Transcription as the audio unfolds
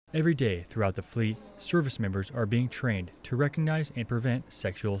Every day throughout the fleet, service members are being trained to recognize and prevent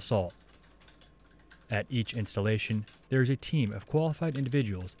sexual assault. At each installation, there is a team of qualified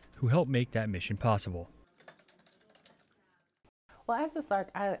individuals who help make that mission possible. Well, as a SARC,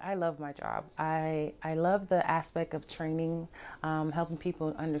 I love my job. I love the aspect of training, helping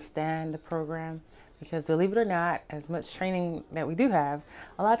people understand the program. Because believe it or not, as much training that we do have,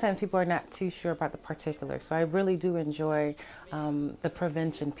 a lot of times people are not too sure about the particulars. So I really do enjoy the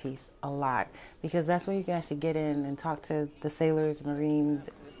prevention piece a lot, because that's where you can actually get in and talk to the sailors, Marines,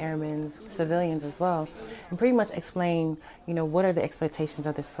 airmen, civilians as well, and pretty much explain, what are the expectations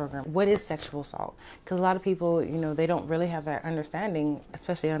of this program? What is sexual assault? Because a lot of people, they don't really have that understanding,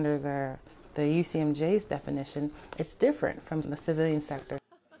 especially under the UCMJ's definition. It's different from the civilian sector.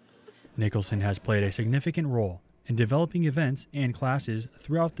 Nicholson has played a significant role in developing events and classes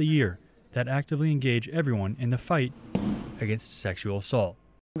throughout the year that actively engage everyone in the fight against sexual assault.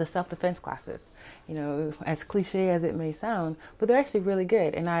 The self-defense classes, as cliche as it may sound, but they're actually really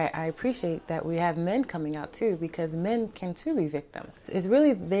good. And I appreciate that we have men coming out too, because men can too be victims. It's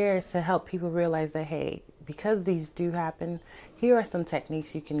really there to help people realize that, hey, because these do happen, here are some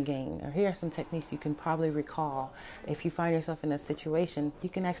techniques you can gain, or here are some techniques you can probably recall. If you find yourself in a situation, you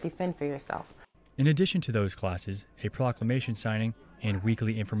can actually fend for yourself. In addition to those classes, a proclamation signing, and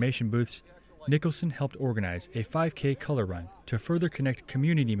weekly information booths, Nicholson helped organize a 5K color run to further connect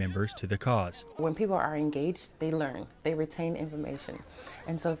community members to the cause. When people are engaged, they learn, they retain information.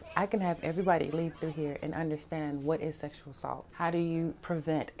 And so if I can have everybody leave through here and understand what is sexual assault, how do you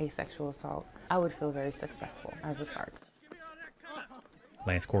prevent a sexual assault, I would feel very successful as a SARC.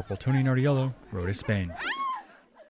 Lance Corporal Tony Nardiello, Rota, Spain.